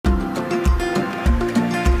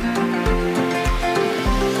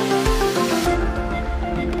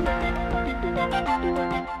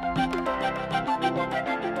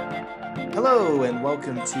Hello and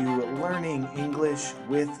welcome to Learning English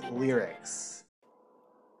with Lyrics.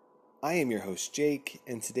 I am your host Jake,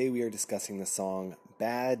 and today we are discussing the song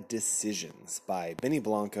Bad Decisions by Benny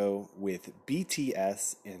Blanco with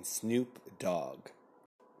BTS and Snoop Dogg.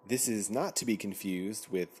 This is not to be confused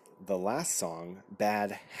with the last song,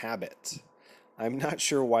 Bad Habit. I'm not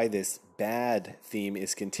sure why this bad theme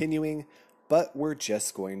is continuing, but we're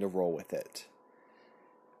just going to roll with it.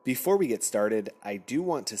 Before we get started, I do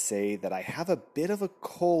want to say that I have a bit of a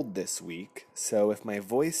cold this week, so if my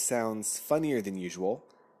voice sounds funnier than usual,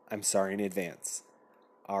 I'm sorry in advance.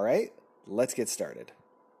 Alright, let's get started.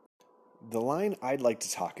 The line I'd like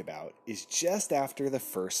to talk about is just after the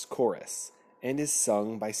first chorus and is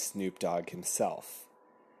sung by Snoop Dogg himself.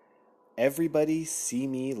 Everybody see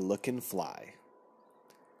me lookin' fly.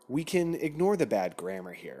 We can ignore the bad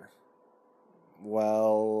grammar here.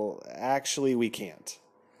 Well, actually we can't.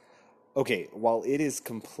 Okay, while it is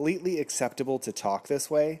completely acceptable to talk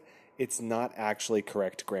this way, it's not actually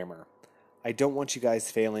correct grammar. I don't want you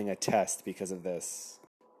guys failing a test because of this.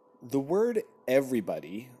 The word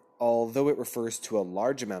everybody, although it refers to a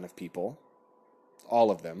large amount of people,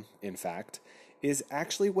 all of them, in fact, is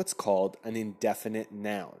actually what's called an indefinite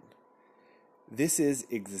noun. This is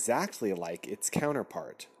exactly like its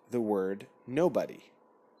counterpart, the word nobody.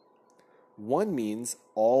 One means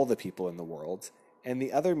all the people in the world, and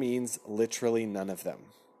the other means literally none of them.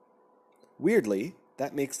 Weirdly,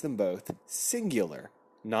 that makes them both singular,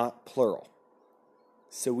 not plural.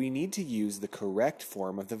 So we need to use the correct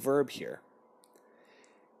form of the verb here.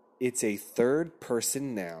 It's a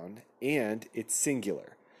third-person noun, and it's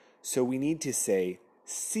singular. So we need to say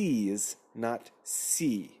sees, not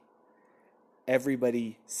see.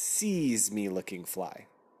 Everybody sees me looking fly.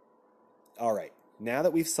 All right, now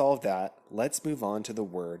that we've solved that, let's move on to the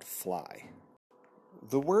word fly.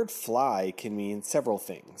 The word fly can mean several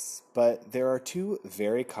things, but there are two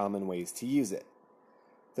very common ways to use it.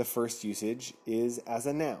 The first usage is as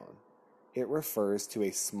a noun. It refers to a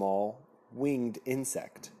small, winged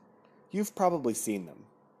insect. You've probably seen them.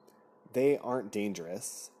 They aren't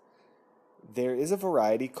dangerous. There is a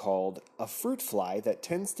variety called a fruit fly that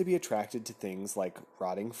tends to be attracted to things like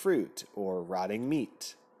rotting fruit or rotting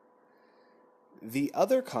meat. The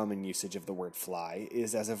other common usage of the word fly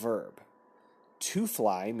is as a verb. To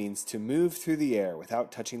fly means to move through the air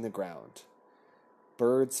without touching the ground.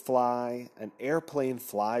 Birds fly, an airplane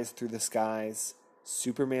flies through the skies,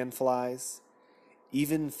 Superman flies,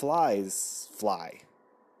 even flies fly.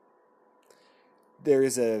 There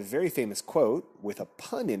is a very famous quote with a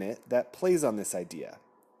pun in it that plays on this idea.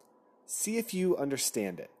 See if you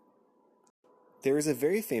understand it. There is a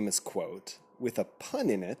very famous quote with a pun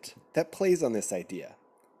in it that plays on this idea.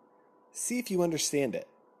 See if you understand it.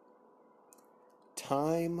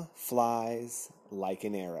 Time flies like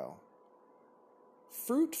an arrow.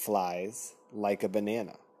 Fruit flies like a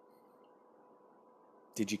banana.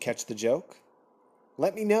 Did you catch the joke?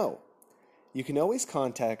 Let me know. You can always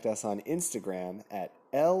contact us on Instagram at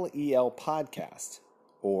LELpodcast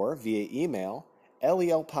or via email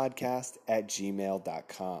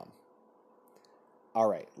lelpodcast@gmail.com. All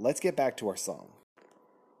right, let's get back to our song.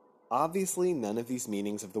 Obviously, none of these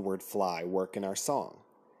meanings of the word fly work in our song.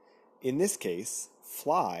 In this case,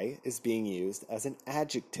 fly is being used as an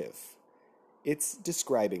adjective. It's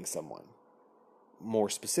describing someone. More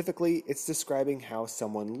specifically, it's describing how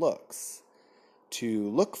someone looks. To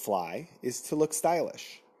look fly is to look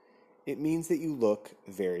stylish. It means that you look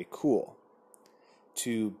very cool.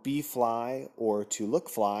 To be fly or to look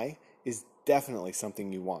fly is definitely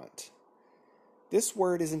something you want. This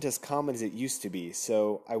word isn't as common as it used to be,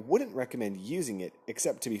 so I wouldn't recommend using it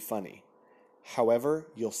except to be funny. However,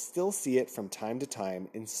 you'll still see it from time to time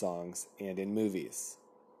in songs and in movies.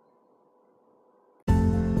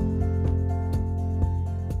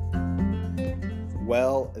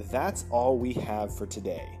 Well, that's all we have for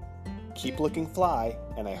today. Keep looking fly,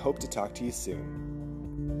 and I hope to talk to you soon.